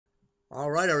All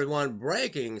right, everyone.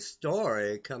 Breaking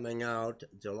story coming out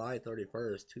July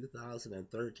 31st,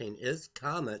 2013. Is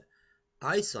Comet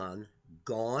ISON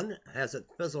gone? Has it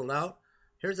fizzled out?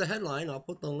 Here's a headline. I'll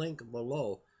put the link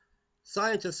below.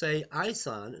 Scientists say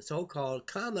ISON, so-called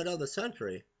Comet of the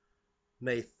Century,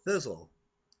 may fizzle.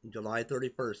 July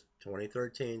 31st,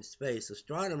 2013. Space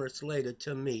astronomers slated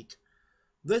to meet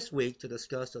this week to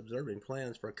discuss observing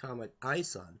plans for Comet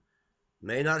ISON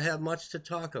may not have much to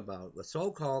talk about. The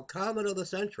so-called Comet of the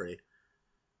Century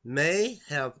may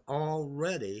have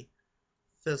already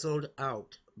fizzled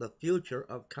out. The future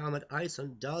of Comet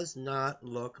ISON does not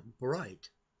look bright.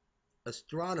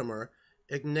 Astronomer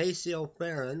Ignacio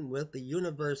Ferrin with the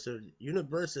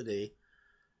University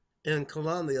in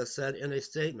Colombia said in a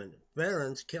statement,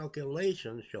 Ferrin's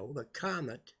calculations show the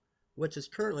comet, which is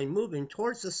currently moving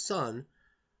towards the sun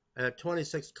at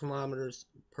 26 kilometers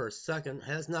per second,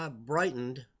 has not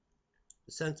brightened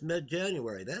since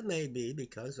mid-January. That may be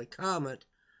because the comet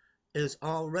is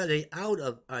already out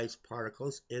of ice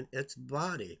particles in its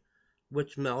body,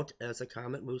 which melt as the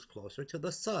comet moves closer to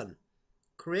the sun,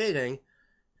 creating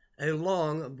a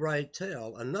long, bright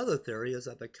tail. Another theory is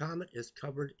that the comet is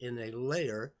covered in a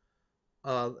layer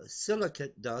of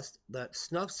silicate dust that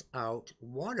snuffs out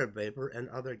water vapor and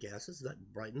other gases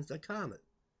that brightens the comet.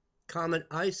 Comet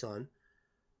ISON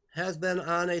has been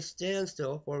on a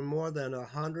standstill for more than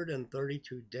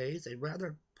 132 days, a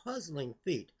rather puzzling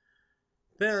feat.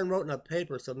 Barron wrote in a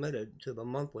paper submitted to the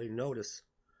monthly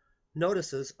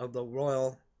notices of the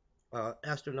Royal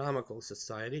Astronomical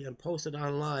Society and posted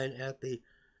online at the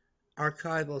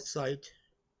archival site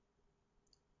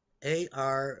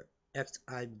arxiv.org.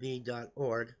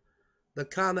 The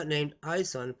comet named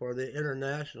ISON for the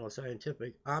International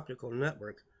Scientific Optical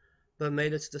Network that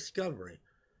made its discovery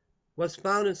was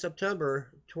found in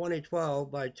September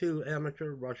 2012 by two amateur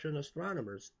Russian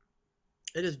astronomers.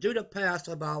 It is due to pass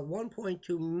about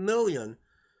 1.2 million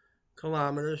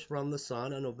kilometers from the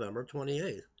sun on November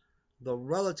 28th. The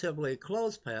relatively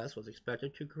close pass was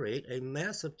expected to create a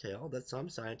massive tail that some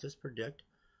scientists predict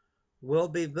will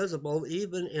be visible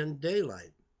even in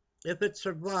daylight. If it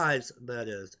survives, that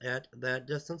is, at that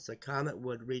distance, the comet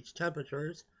would reach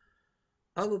temperatures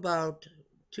of about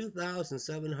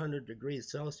 2,700 degrees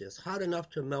Celsius, hot enough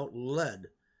to melt lead.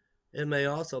 It may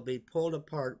also be pulled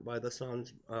apart by the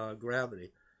sun's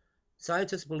gravity.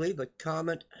 Scientists believe the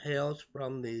comet hails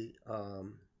from the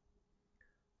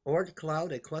Oort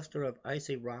cloud, a cluster of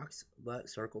icy rocks that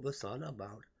circle the sun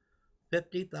about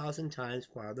 50,000 times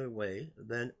farther away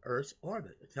than Earth's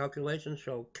orbit. Calculations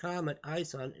show Comet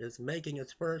ISON is making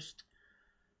its first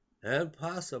and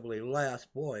possibly last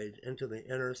voyage into the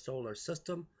inner solar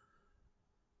system.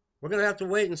 We're going to have to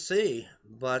wait and see,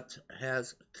 but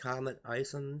has Comet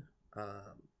ISON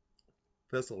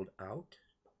fizzled out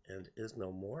and is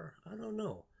no more? I don't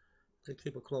know. So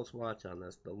keep a close watch on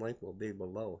this. The link will be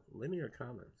below. Leave me your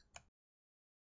comments.